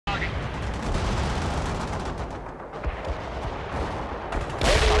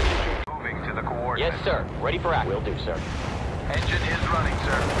Yes, sir. Ready for action. Will do, sir. Engine is running,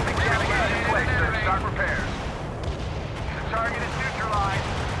 sir. Mechanic is in place, sir. Start repairs. The target is neutralized.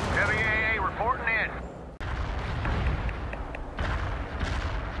 Heavy AA reporting in.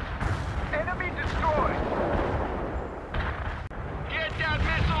 Enemy destroyed. Get that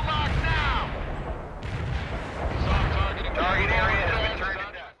missile locked now. Soft targeting. Target area has been turned down.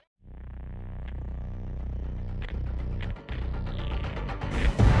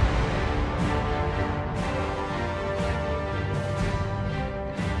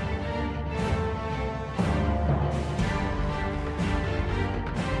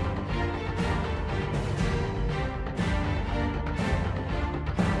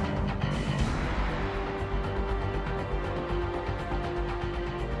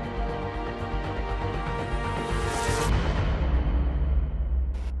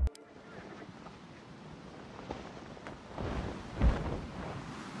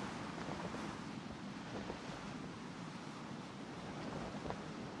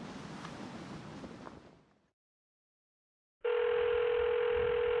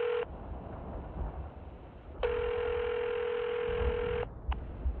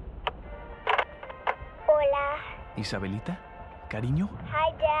 Isabelita? Cariño?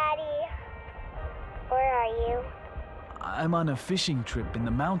 Hi, Daddy. Where are you? I'm on a fishing trip in the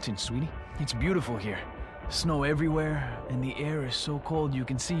mountains, sweetie. It's beautiful here. Snow everywhere, and the air is so cold you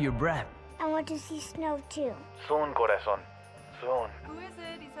can see your breath. I want to see snow too. Soon, corazón. Soon. Who is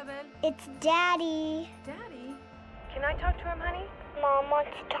it, Isabel? It's Daddy. Daddy? Can I talk to him, honey? Mom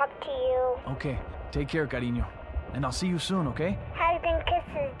wants to talk to you. Okay, take care, cariño. And I'll see you soon, okay? Hugs and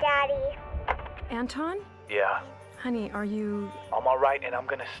kisses, Daddy. Anton? Yeah. Honey, are you... I'm alright, and I'm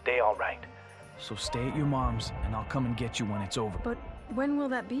gonna stay alright. So stay at your mom's, and I'll come and get you when it's over. But when will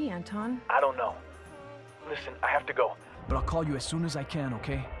that be, Anton? I don't know. Listen, I have to go. But I'll call you as soon as I can,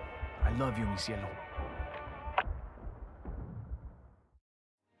 okay? I love you, mi cielo.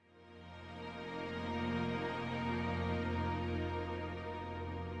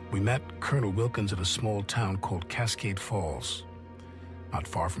 We met Colonel Wilkins at a small town called Cascade Falls, not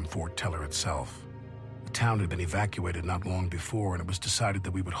far from Fort Teller itself. The town had been evacuated not long before, and it was decided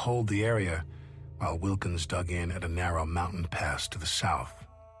that we would hold the area while Wilkins dug in at a narrow mountain pass to the south.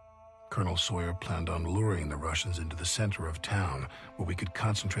 Colonel Sawyer planned on luring the Russians into the center of town, where we could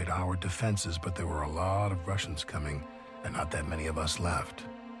concentrate our defenses, but there were a lot of Russians coming, and not that many of us left.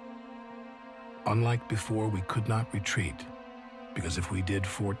 Unlike before, we could not retreat, because if we did,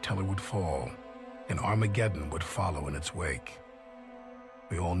 Fort Teller would fall, and Armageddon would follow in its wake.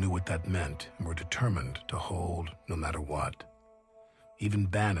 We all knew what that meant, and were determined to hold no matter what. Even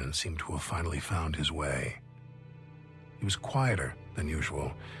Bannon seemed to have finally found his way. He was quieter than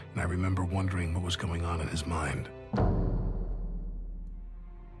usual, and I remember wondering what was going on in his mind.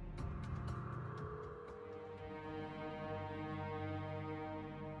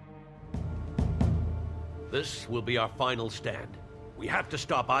 This will be our final stand. We have to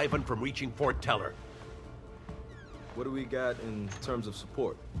stop Ivan from reaching Fort Teller. What do we got in terms of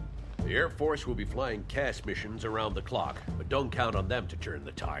support? The Air Force will be flying CAS missions around the clock, but don't count on them to turn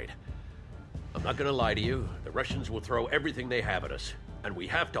the tide. I'm not gonna lie to you, the Russians will throw everything they have at us, and we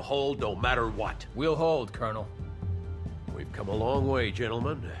have to hold no matter what. We'll hold, Colonel. We've come a long way,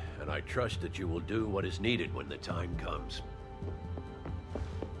 gentlemen, and I trust that you will do what is needed when the time comes.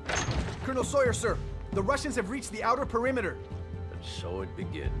 Colonel Sawyer, sir, the Russians have reached the outer perimeter. And so it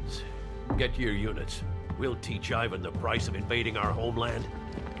begins. Get to your units. We'll teach Ivan the price of invading our homeland.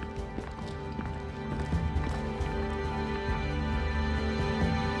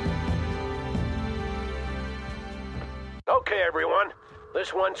 Okay, everyone.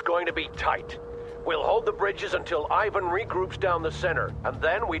 This one's going to be tight. We'll hold the bridges until Ivan regroups down the center, and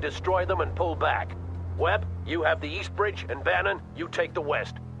then we destroy them and pull back. Webb, you have the east bridge, and Bannon, you take the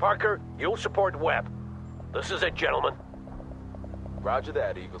west. Parker, you'll support Webb. This is it, gentlemen. Roger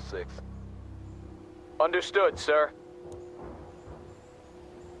that, Eagle 6. Understood, sir.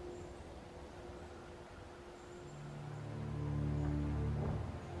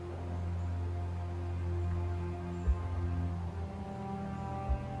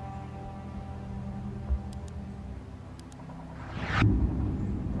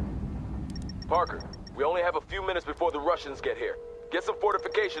 Parker, we only have a few minutes before the Russians get here. Get some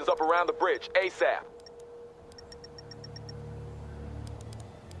fortifications up around the bridge, ASAP.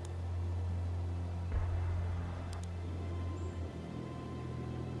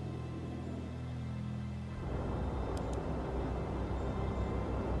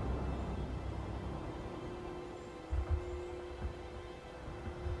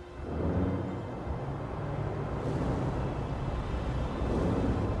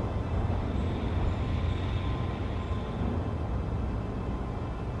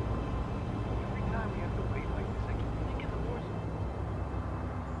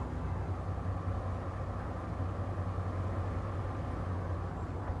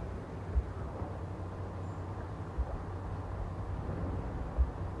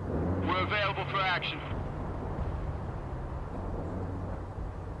 for action.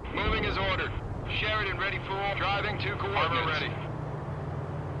 Moving as ordered. Sheridan ready for all. Driving to coordinates. Armor ready.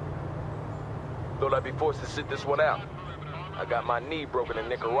 Thought I'd be forced to sit this one out. I got my knee broken in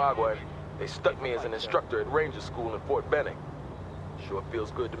Nicaragua, and they stuck me as an instructor at Ranger School in Fort Benning. Sure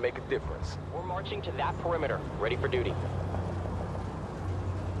feels good to make a difference. We're marching to that perimeter. Ready for duty.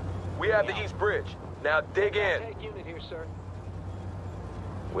 We have the East Bridge. Now dig in. Unit here, sir.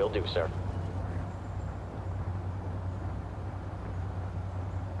 Will do, sir.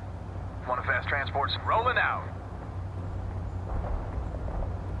 One of fast transports rolling out.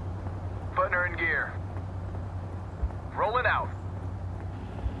 Putting her in gear. Rolling out.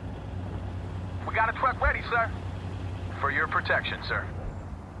 We got a truck ready, sir. For your protection, sir.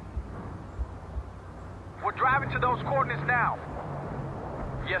 We're driving to those coordinates now.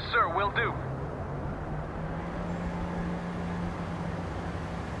 Yes, sir, will do.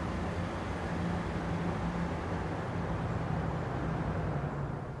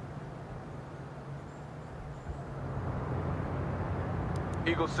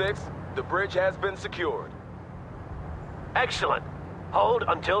 Eagle 6, the bridge has been secured. Excellent. Hold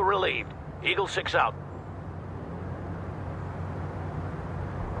until relieved. Eagle 6 out.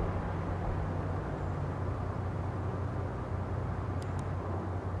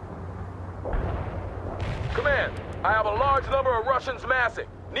 Command, I have a large number of Russians massing.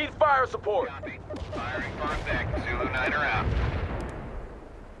 Need fire support. Copy. Firing on deck. Zulu 9 are out.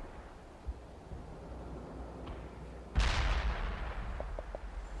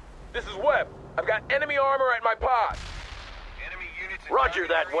 This is Webb. I've got enemy armor at my pod. Enemy units in Roger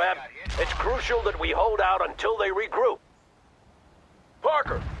that, target Webb. area got hit. It's crucial that we hold out until they regroup.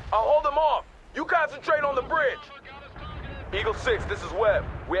 Parker, I'll hold them off. You concentrate on the bridge. Eagle 6, this is Webb.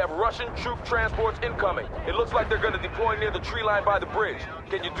 We have Russian troop transports incoming. It looks like they're going to deploy near the tree line by the bridge.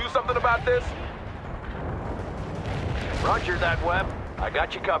 Can you do something about this? Roger that, Webb. I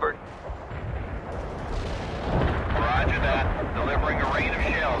got you covered. Roger that. Delivering a rain of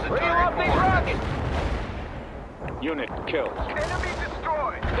shells at Bring up these target rockets! Unit killed. Enemy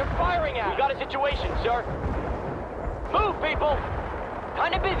destroyed. They're firing at us. We got a situation, sir. Move, people!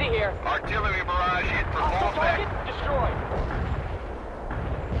 Kinda busy here. Artillery barrage hit for Hostile full target effect. destroyed.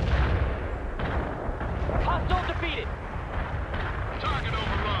 Hostile defeated. Target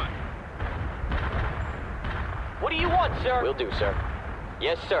overrun. What do you want, sir? Will do, sir.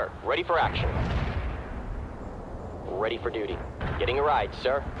 Yes, sir. Ready for action. Ready for duty. Getting a ride,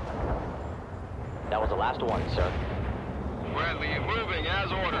 sir. That was the last one, sir. Bradley, moving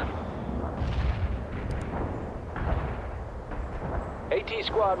as ordered. AT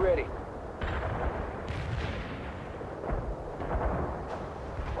squad ready.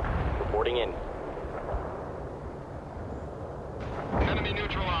 Reporting in. Enemy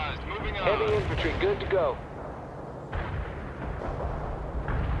neutralized. Moving on. Heavy infantry good to go.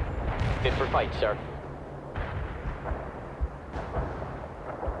 Fit for fight, sir.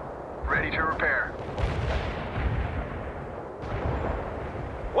 Ready to repair.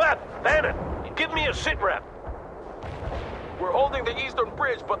 Webb, Bannon, give me a sit rep. We're holding the eastern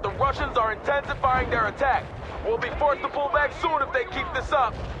bridge, but the Russians are intensifying their attack. We'll be forced to pull back soon if they keep this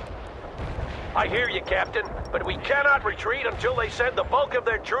up. I hear you, Captain, but we cannot retreat until they send the bulk of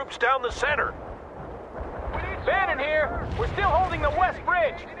their troops down the center. Bannon here. We're still holding the west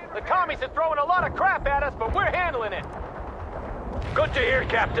bridge. The commies are throwing a lot of crap at us, but we're handling it. Good to hear,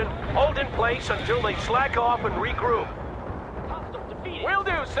 Captain. Hold in place until they slack off and regroup. Will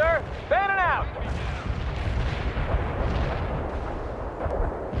do, sir. Bannon out.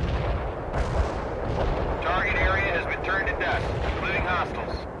 Target area has been turned to dust, including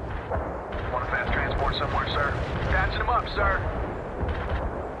hostiles. Want a fast transport somewhere, sir? Patching them up, sir.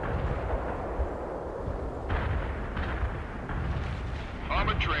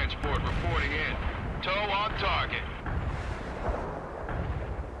 Armored transport reporting in. Tow on target.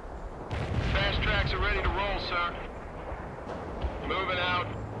 Fast tracks are ready to roll, sir. Moving out.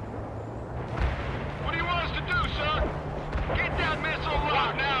 What do you want us to do, sir? Get that missile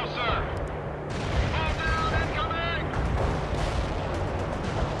locked now, sir. All down, incoming!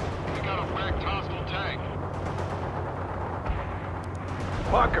 We got a wrecked hostile tank.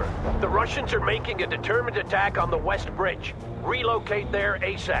 Parker, the Russians are making a determined attack on the West Bridge. Relocate there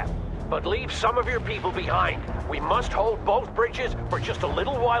ASAP. But leave some of your people behind. We must hold both bridges for just a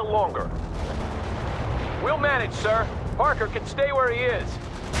little while longer. We'll manage, sir. Parker can stay where he is.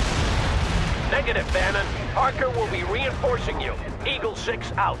 Negative, Bannon. Parker will be reinforcing you. Eagle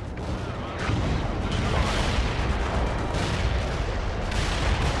 6 out.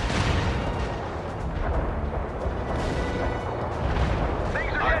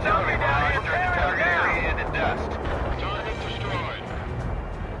 Things are getting ugly down here.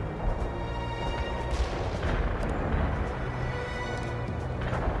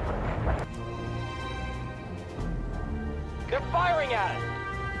 firing at us.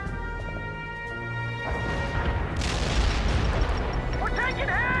 We're taking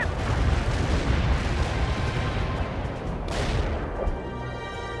hits!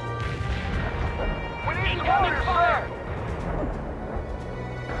 We need some Incoming orders, fire! sir.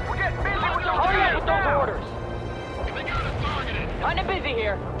 We're getting busy with those Hurry up with those now. orders. They got us targeted. Kinda busy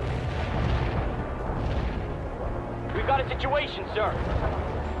here. We've got a situation, sir.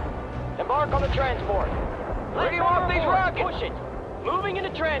 Embark on the transport. Ready off these rockets. Push it. Moving into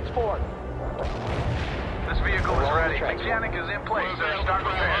transport. This vehicle is ready. Mechanic is in place, sir. Start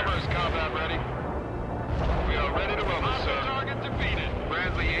repairs. Armor is combat ready. We are ready to rumble, sir. Target defeated.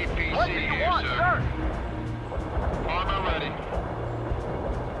 Bradley APC What do you here, want, sir. sir? Armor ready.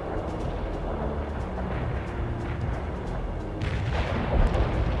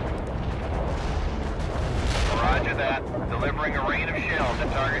 Roger that. Delivering a rain of shells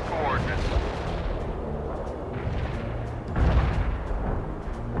at target coordinates.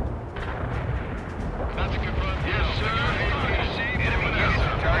 That's a confirmed. Yes, sir. APC. Enemy units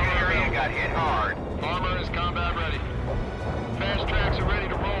in target area got hit hard. Armor is combat ready. Fast tracks are ready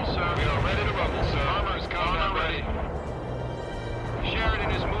to roll, sir. We are ready to rumble, sir. Armor is combat ready.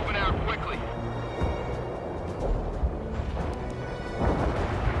 Sheridan is moving out quickly.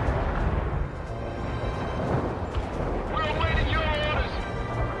 We're awaiting your orders.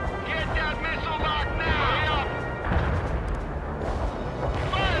 Get that missile locked now. Hurry up.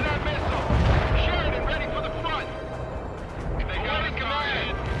 Fire that missile. Sheridan ready for the front. They got us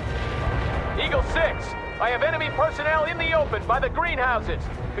command. Eagle 6, I have enemy personnel in the open by the greenhouses.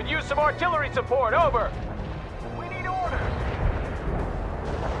 Could use some artillery support, over. We need orders.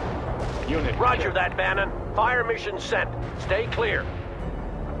 Unit. Roger that, Bannon. Fire mission sent. Stay clear.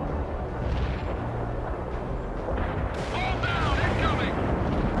 Hold down, incoming.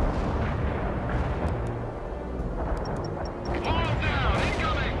 Hold down,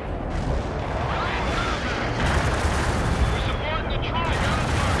 incoming. We're supporting the Troy. Got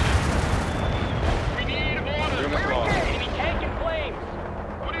us targeted. We need orders. Enemy tank in flames.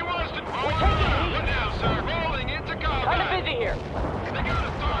 What do you want us to do? We're taking heat. One down, sir. Rolling into combat. Kinda busy here. They got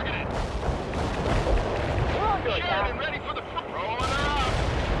us targeted. We're on to it Sheridan now. ready for the front. Rolling her out.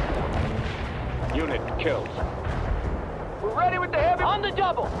 Unit killed. We're ready with the heavy. On the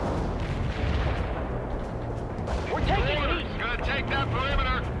double. We're taking Orders. heat. Gonna take that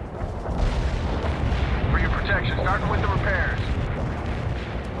perimeter. For your protection, starting with the repairs.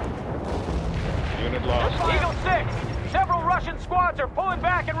 Unit lost. Eagle 6, several Russian squads are pulling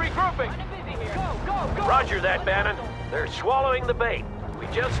back and regrouping. Go. Roger that, Bannon. They're swallowing the bait. We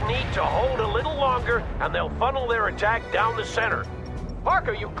just need to hold a little longer, and they'll funnel their attack down the center.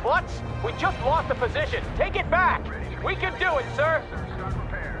 Parker, you klutz! We just lost the position. Take it back. We can do it, sir. Start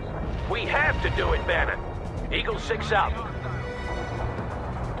repairs. We have to do it, Bannon. Eagle 6 out.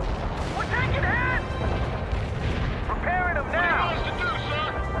 We're taking hits! Repairing them What do you now! want us to do, sir?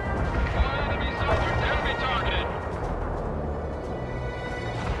 All enemy soldiers, enemy targeted.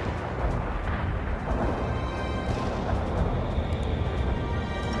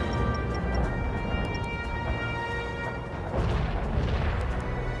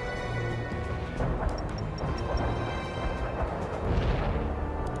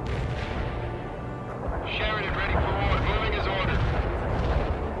 Sheridan ready for order. Moving is ordered.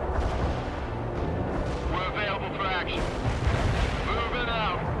 We're available for action. Moving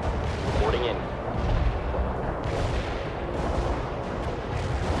out. Reporting in.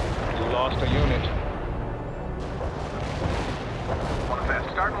 You lost a unit. One of them,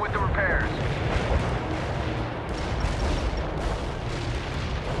 starting with the repairs.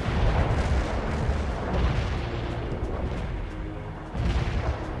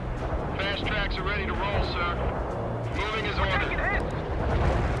 Fast tracks are ready to roll, sir. Moving is ordered. Taking hits!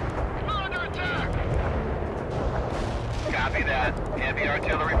 We're under attack. Copy that. Heavy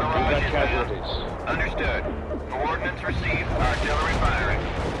artillery barrage inbound. Understood. Coordinates received. Artillery firing.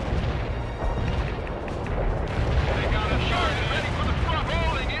 They got us Sheridan ready for the front.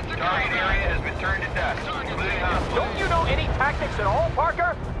 Rolling into Target combat. area has been turned to dust. Including hostiles. Don't you know any tactics at all,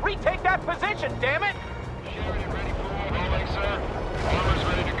 Parker? Retake that position, damn it! Sheridan ready for order. Rolling, sir. Armor's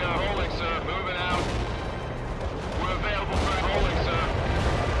ready to go. Rolling, sir. Moving out. We're available for rolling, sir.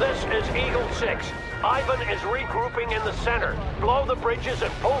 This is Eagle 6. Ivan is regrouping in the center. Blow the bridges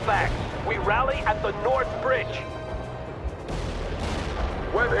and pull back. We rally at the North Bridge.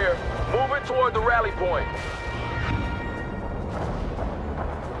 Webb here. Moving toward the rally point.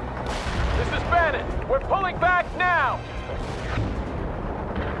 This is Bannon. We're pulling back now.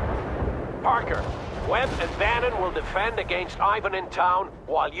 Parker, Webb and Bannon will defend against Ivan in town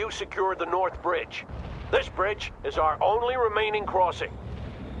while you secure the North Bridge. This bridge is our only remaining crossing.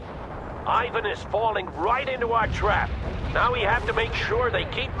 Ivan is falling right into our trap. Now we have to make sure they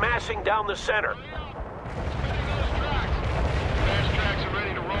keep massing down the center. Fast tracks are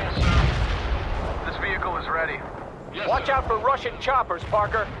ready to roll, sir. This vehicle is ready. Yes, Watch out for Russian choppers,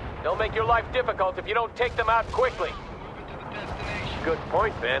 Parker. They'll make your life difficult if you don't take them out quickly. Good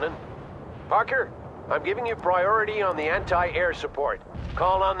point, Bannon. Parker, I'm giving you priority on the anti-air support.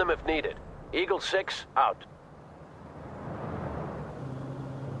 Call on them if needed. Eagle 6, out.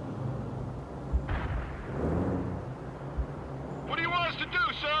 What do you want us to do,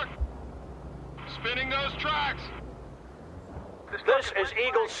 sir? Spinning those tracks. This is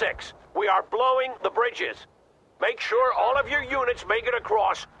Eagle 6. We are blowing the bridges. Make sure all of your units make it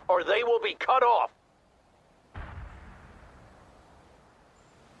across, or they will be cut off.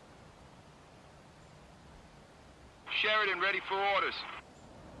 Sheridan ready for orders.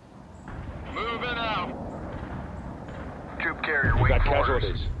 Moving out. Troop carrier waiting for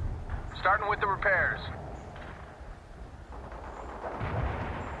orders. Starting with the repairs.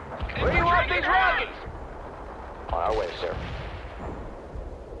 Where do you want these rockets? On our way, sir.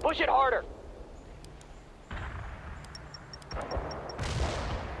 Push it harder.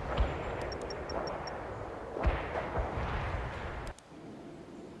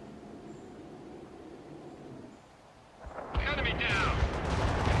 Enemy down.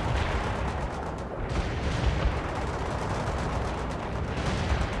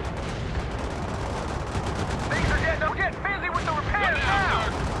 Things are getting busy with the repairs now.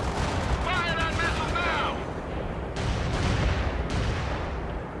 Fire that missile now.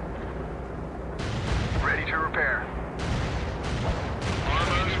 Ready to repair.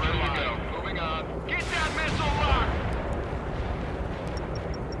 Armor's ready to go. Moving on. Get that missile locked.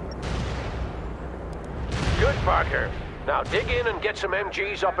 Good, Parker. Now dig in and get some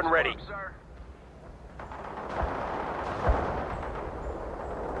MGs up and ready. Sir.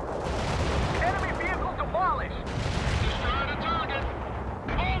 Enemy vehicle demolished. Destroy the target.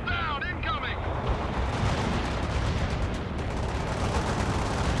 Hold down, incoming.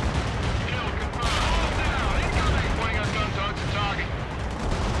 Kill confirmed. Hold down, incoming. Pointing our gun towards the target.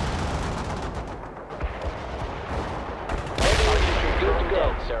 Good to go,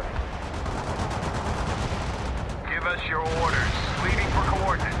 sir. Give us your orders. Leaving for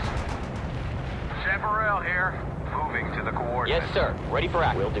coordinates. Chaparral here. Moving to the coordinates. Yes, sir. Ready for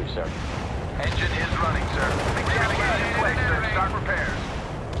action. Will do, sir. Engine is running, sir. Mechanic is in place, sir. Start repairs.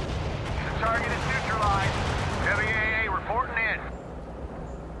 The target is neutralized. Heavy AA reporting in.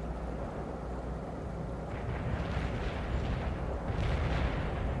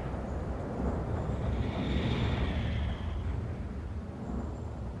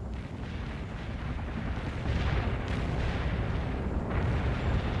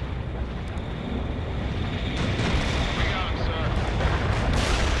 We got him, sir.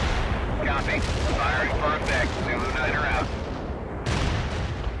 Copy. Firing for effect. Zulu Niner out.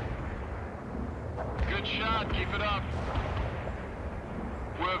 Good shot. Keep it up.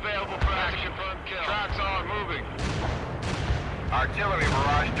 We're available for action. Tracks are moving. Artillery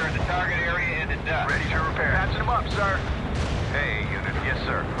barrage turned the target area into dust. Ready to repair. Patching them up, sir. Hey, unit. Yes,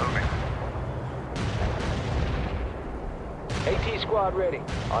 sir. Moving. AT squad ready.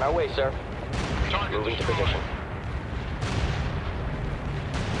 On our way, sir. Target Moving to destroyed. position.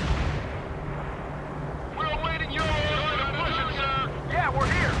 We're awaiting your orders to push it, sir. Yeah,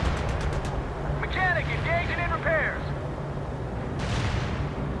 we're here. Mechanic engaging in repairs.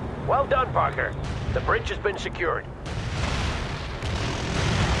 Well done, Parker. The bridge has been secured.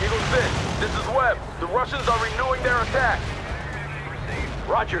 Eagle 6, this is Webb. The Russians are renewing their attack.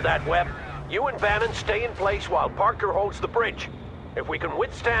 Roger that, Webb. You and Bannon stay in place while Parker holds the bridge. If we can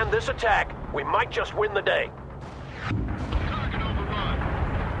withstand this attack, we might just win the day. Target overrun.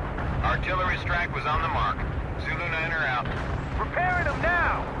 Artillery strike was on the mark. Zulu Niner out. Repairing them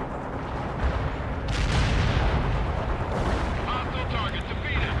now. Hostile target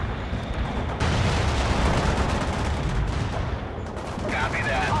defeated. Copy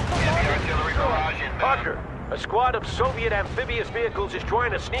that. Heavy artillery barrage inbound. Parker, a squad of Soviet amphibious vehicles is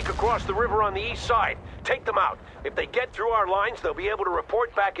trying to sneak across the river on the east side. Take them out. If they get through our lines, they'll be able to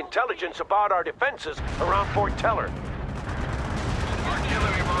report back intelligence about our defenses around Fort Teller.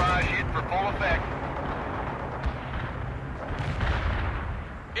 Artillery barrage hit for full effect.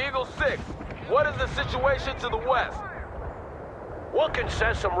 Eagle 6, what is the situation to the west? Wilkins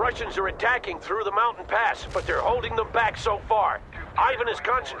says some Russians are attacking through the mountain pass, but they're holding them back so far. Ivan is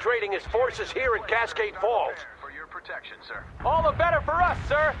concentrating his forces here in Cascade Falls. For your protection, sir. All the better for us,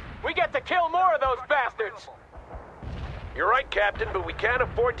 sir. We get to kill more of those bastards. You're right, Captain, but we can't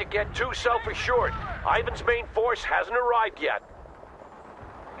afford to get too self-assured. Ivan's main force hasn't arrived yet.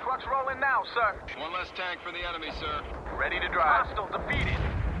 Trucks rolling now, sir. One less tank for the enemy, sir. Ready to drive. Hostile defeated.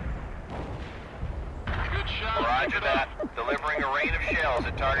 Good shot. Roger that. Delivering a rain of shells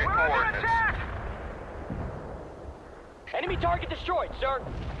at target coordinates. Enemy target destroyed, sir.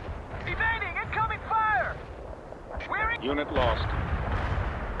 Evading! Incoming fire! Unit lost.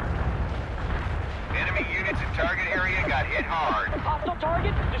 Enemy units in target area got hit hard. Hostile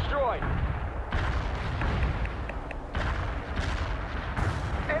target destroyed.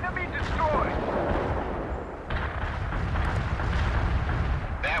 Enemy destroyed.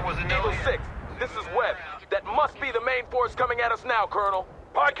 That was an Eagle 6, this is Webb. That must be the main force coming at us now, Colonel.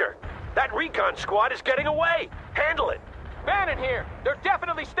 Parker, that recon squad is getting away. Handle it. Bannon here. They're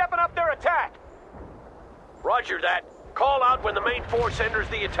definitely stepping up their attack. Roger that. Call out when the main force enters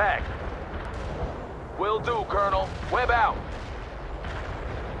the attack. Will do, Colonel. Webb out.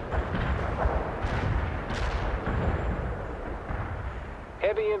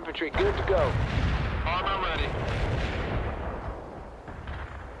 Heavy infantry, good to go. Armor ready.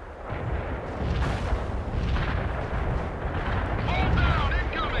 Hold down,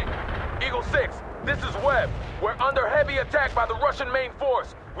 incoming! Eagle 6, this is Webb. We're under heavy attack by the Russian main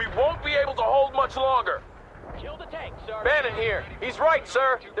force. We won't be able to hold much longer. Kill the tank, sir. Bannon here. He's right,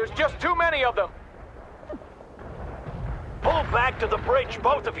 sir. There's just too many of them. Pull back to the bridge,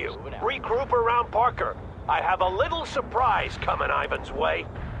 both of you. Regroup around Parker. I have a little surprise coming Ivan's way.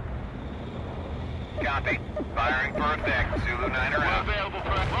 Copy. Firing for effect. Zulu 9 around. Available for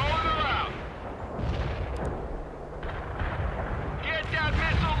rolling around. Get that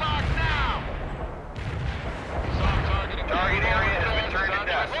missile locked now. Target area has been turned to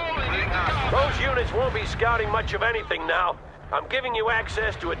dust. Including hostiles. Those units won't be scouting much of anything now. I'm giving you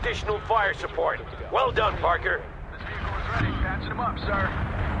access to additional fire support. Well done, Parker. This vehicle is ready. Patching them up, sir.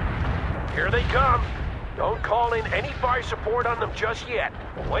 Here they come. Don't call in any fire support on them just yet.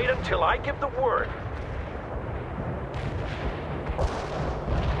 Wait until I give the word.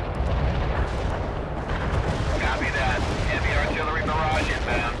 Copy that. Heavy artillery barrage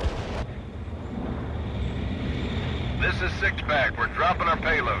inbound. This is 6-pack. We're dropping our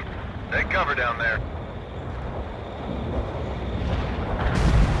payload. Take cover down there.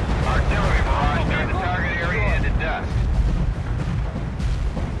 Artillery barrage near the target area into dust.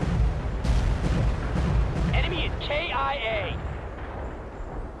 Enemy is KIA.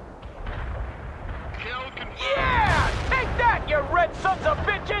 Kill confirmed. Yeah! Take that, you red sons of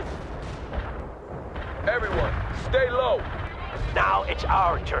bitches! Everyone, stay low. Now it's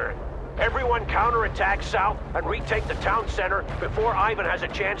our turn. Everyone counterattack south and retake the town center before Ivan has a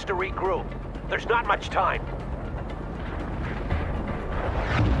chance to regroup. There's not much time.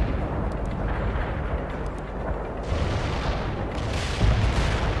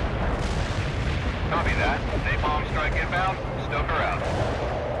 Copy that. Napalm strike inbound. Stoker out.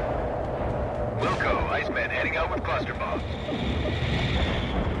 Wilco, Iceman heading out with cluster bombs.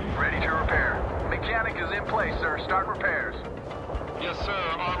 Ready to repair. Mechanic is in place, sir. Start repairs. Yes, sir.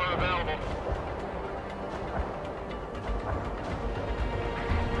 Armor available.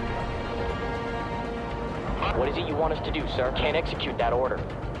 What is it you want us to do, sir? Can't execute that order.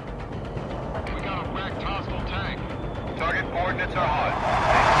 We got a wrecked hostile tank. Target coordinates are hot.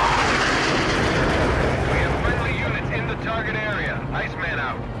 We have friendly units in the target area. Iceman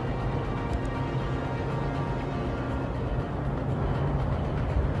out.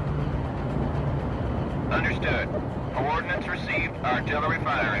 Understood. Coordinates received. Artillery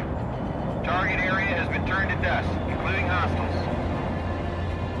firing. Target area has been turned to dust, including hostiles.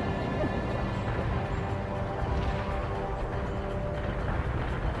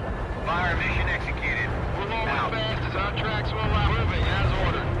 Fire mission executed. We're moving fast as our tracks will allow. Moving as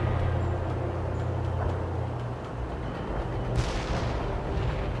ordered.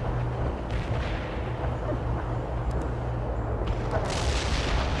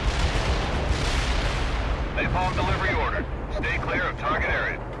 Napalm delivery ordered. Stay clear of target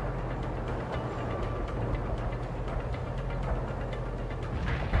area.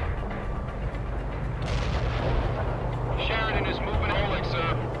 Sheridan is moving Oleg,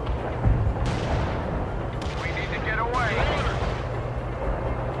 sir. We need to get away.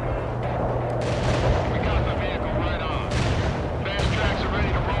 We got the vehicle right on. Fast tracks are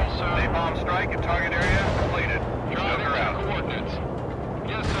ready to roll, sir. Napalm strike at target area completed. Stoker out. Coordinates.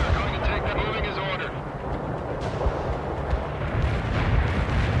 Yes, sir. Going to take that. Moving as ordered.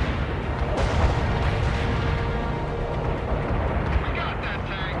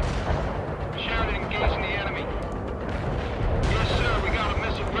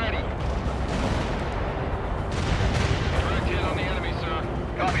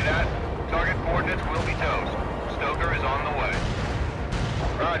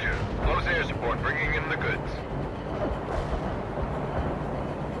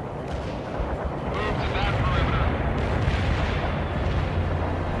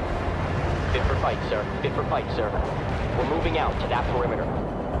 fight, sir. Fit for fight, sir. We're moving out to that perimeter.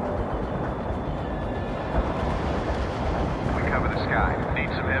 We cover the sky. Need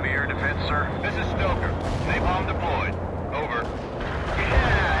some heavy air defense, sir? This is Stoker. Napalm deployed. Over.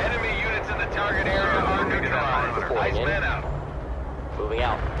 Yeah, enemy units in the target area are neutralized. Ice men out. Moving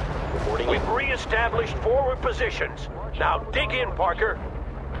out. Reporting in. We've re-established forward positions. Now dig in, Parker.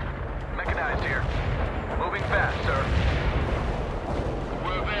 Mechanized here. Moving fast, sir.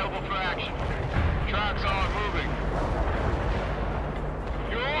 We're available for action. Tracks are moving.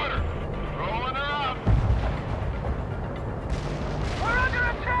 Your order. Rolling her up. We're under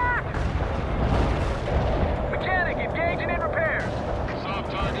attack! Mechanic engaging in repairs.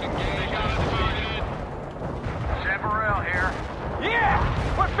 Soft target engaged. Got it targeted. Chaparral here.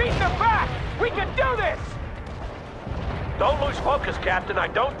 Yeah! We're beating them back! We can do this! Don't lose focus, Captain. I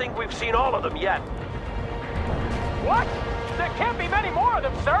don't think we've seen all of them yet. What? There can't be many more of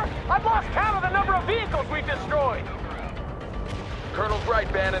them, sir. I've lost count of the number of vehicles we've destroyed. Colonel's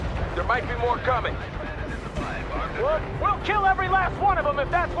right, Bannon. There might be more coming. We'll kill every last one of them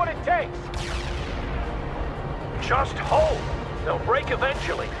if that's what it takes. Just hold. They'll break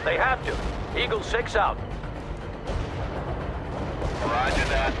eventually. They have to. Eagle 6 out. Roger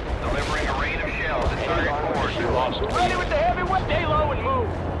that. Delivering a rain of shells at target course. Ready with the heavyweight. Stay low and move.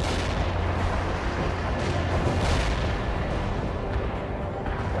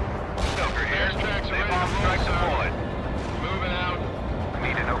 Stoker here. Napalm strike deployed. Moving out.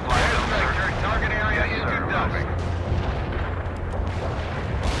 Need a no-fly zone, sir. Target area into dumping.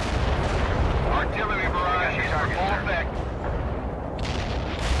 Artillery barrage is for full effect.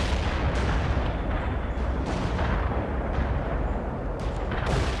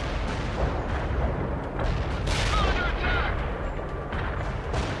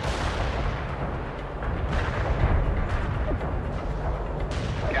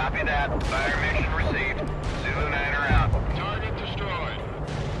 Copy that. Fire mission received. Zulu 9 are out. Target destroyed.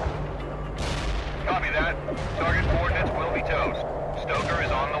 Copy that. Target coordinates will be toast. Stoker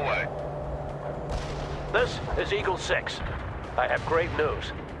is on the way. This is Eagle 6. I have great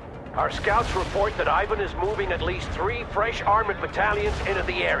news. Our scouts report that Ivan is moving at least 3 fresh armored battalions into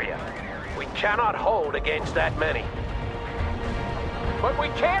the area. We cannot hold against that many. But we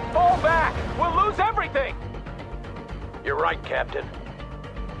can't fall back! We'll lose everything! You're right, Captain.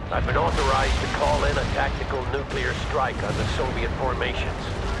 I've been authorized to call in a tactical nuclear strike on the Soviet formations.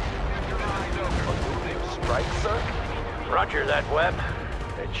 Strike, sir? Roger that, Webb.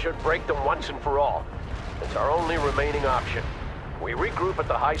 It should break them once and for all. It's our only remaining option. We regroup at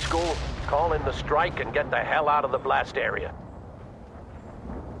the high school, call in the strike, and get the hell out of the blast area.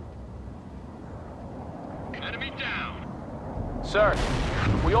 Enemy down. Sir,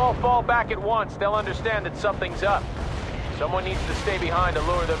 if we all fall back at once, they'll understand that something's up. Someone needs to stay behind to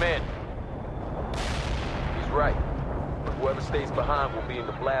lure them in. He's right. But whoever stays behind will be in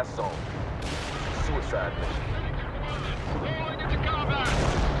the blast zone. Suicide mission.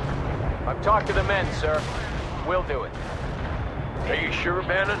 I've talked to the men, sir. We'll do it. Are you sure,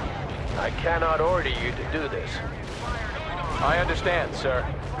 Bannon? I cannot order you to do this. I understand, sir.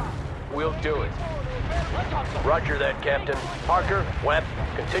 We'll do it. Roger that, Captain. Parker, Webb,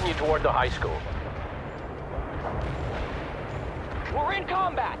 continue toward the high school. We're in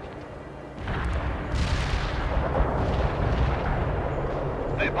combat.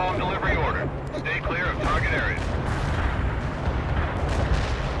 Napalm delivery order. Stay clear of target area.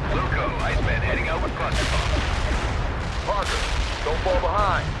 Luco, Iceman heading out with cluster bombs. Parker, don't fall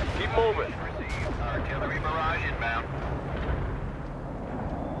behind. Keep moving. Received. Artillery barrage inbound.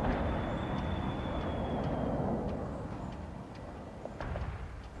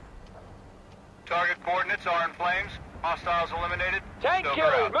 Target coordinates are in flames. Hostiles eliminated. Tank Stoker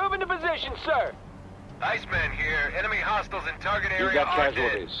killers, out. move into position, sir. Iceman here. Enemy hostiles in target You area got are dead.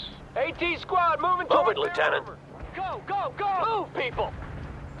 casualties. AT squad, moving Move toward it, Lieutenant. Go, go, go! Move, people!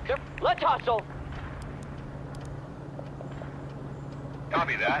 Let's hustle.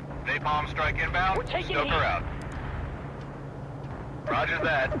 Copy that. Napalm strike inbound. We're taking Stoker heat. out. Roger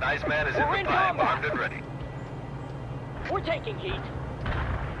that. Iceman is We're in in the pipe, combat. armed and ready. We're taking heat.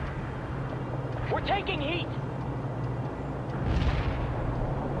 We're taking heat.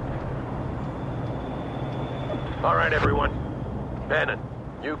 All right, everyone. Bannon,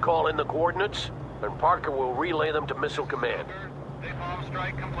 you call in the coordinates, and Parker will relay them to Missile Command. Napalm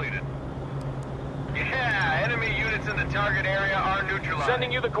strike completed. Yeah, enemy units in the target area are neutralized.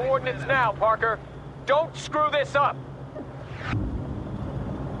 Sending you the coordinates now, Parker. Don't screw this up.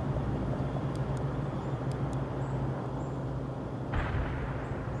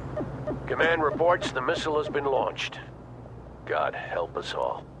 Command reports the missile has been launched. God help us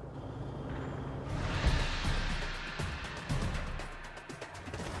all.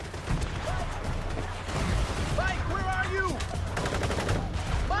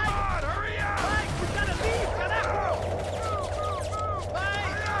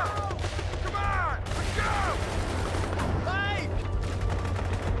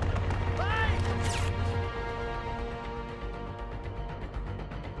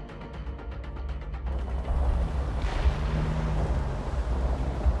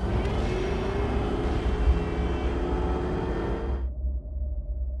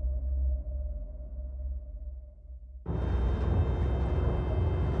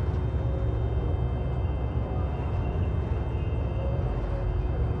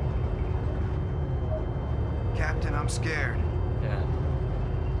 scared. Yeah.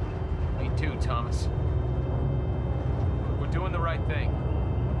 Me too, Thomas. We're doing the right thing.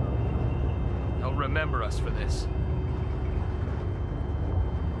 They'll remember us for this.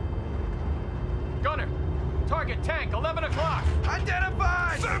 Gunner! Target tank, 11 o'clock!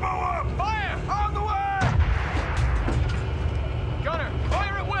 Identified! Servo up! Fire! On the way! Gunner,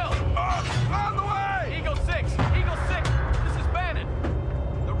 fire at will! On the way! Eagle 6! Eagle 6! This is Bannon.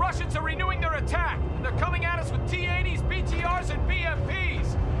 The Russians are renewing their attack, and they're coming at us with T-80s, BTRs, and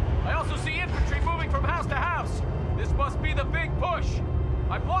BMPs. I also see infantry moving from house to house. This must be the big push.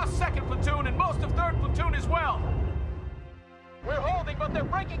 I've lost 2nd Platoon and most of 3rd Platoon as well. We're holding, but they're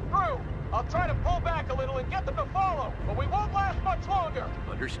breaking through. I'll try to pull back a little and get them to follow, but we won't last much longer.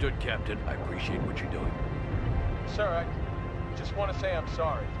 Understood, Captain. I appreciate what you're doing. Sir, I just want to say I'm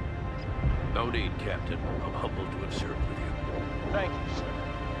sorry. No need, Captain. I'm humbled to have served with you. Thank you, sir.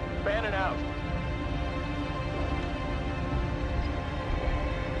 Bannon out.